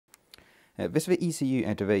This is the ECU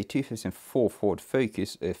out of a 2004 Ford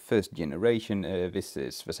Focus first generation. This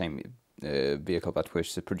is the same vehicle that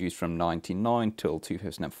was produced from 1999 till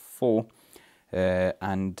 2004.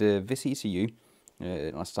 And this ECU,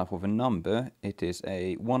 let's start with a number. It is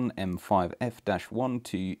a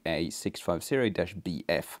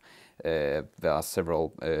 1M5F-12A650-BF. There are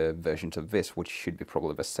several versions of this, which should be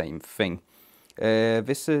probably the same thing.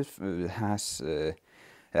 This has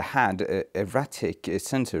had erratic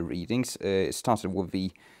sensor readings. It started with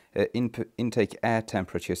the intake air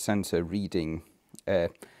temperature sensor reading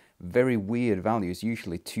very weird values,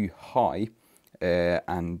 usually too high,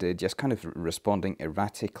 and just kind of responding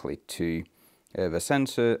erratically to the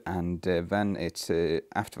sensor, and then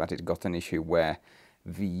after that it got an issue where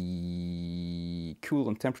the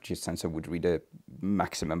coolant temperature sensor would read a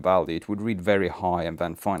maximum value. It would read very high, and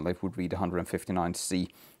then finally it would read 159C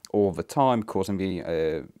all the time, causing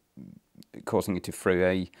it to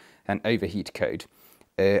throw an overheat code.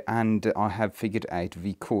 And I have figured out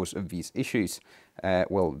the cause of these issues,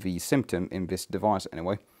 well, the symptom in this device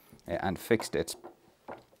anyway, and fixed it.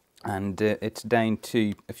 And it's down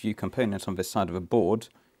to a few components on this side of the board,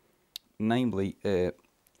 namely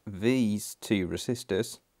these two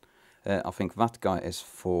resistors. I think that guy is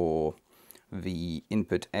for the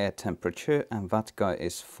input air temperature, and that guy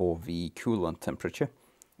is for the coolant temperature,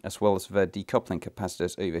 as well as the decoupling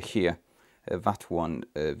capacitors over here. That one,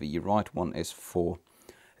 the right one, is for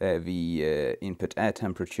the input air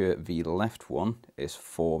temperature. The left one is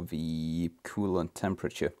for the coolant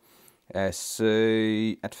temperature. So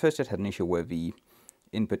at first it had an issue where the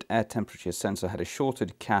input air temperature sensor had a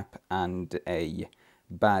shorted cap and a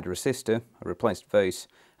bad resistor. I replaced those,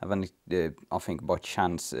 and then I think by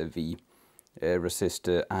chance the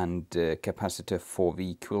resistor and capacitor for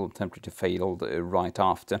the coolant temperature failed right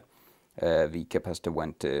after. The capacitor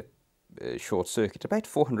went short circuit, about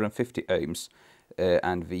 450 ohms,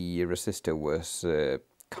 and the resistor was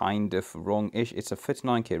kind of wrong-ish. It's a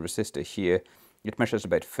 39k resistor here. It measures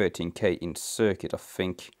about 13k in circuit, I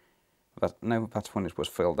think. No, that's when it was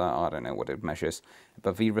filled out. I don't know what it measures.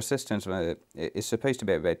 But the resistance is supposed to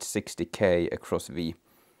be about 60k across the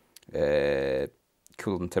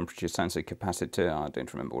coolant temperature sensor capacitor. I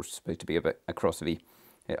don't remember what it's supposed to be across the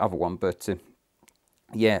other one. But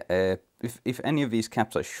yeah, if any of these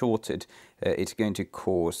caps are shorted, it's going to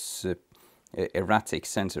cause erratic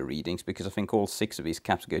sensor readings, because I think all 6 of these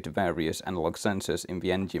caps go to various analog sensors in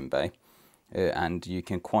the engine bay. And you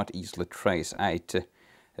can quite easily trace out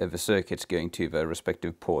the circuits going to the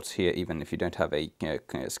respective ports here, even if you don't have a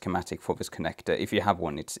schematic for this connector. If you have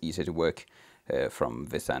one, it's easy to work from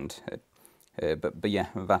this end. But yeah,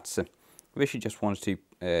 that's we should just want to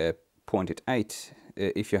point it out.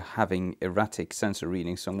 If you're having erratic sensor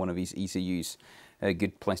readings on one of these ECUs, a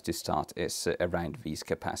good place to start is around these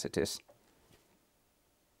capacitors.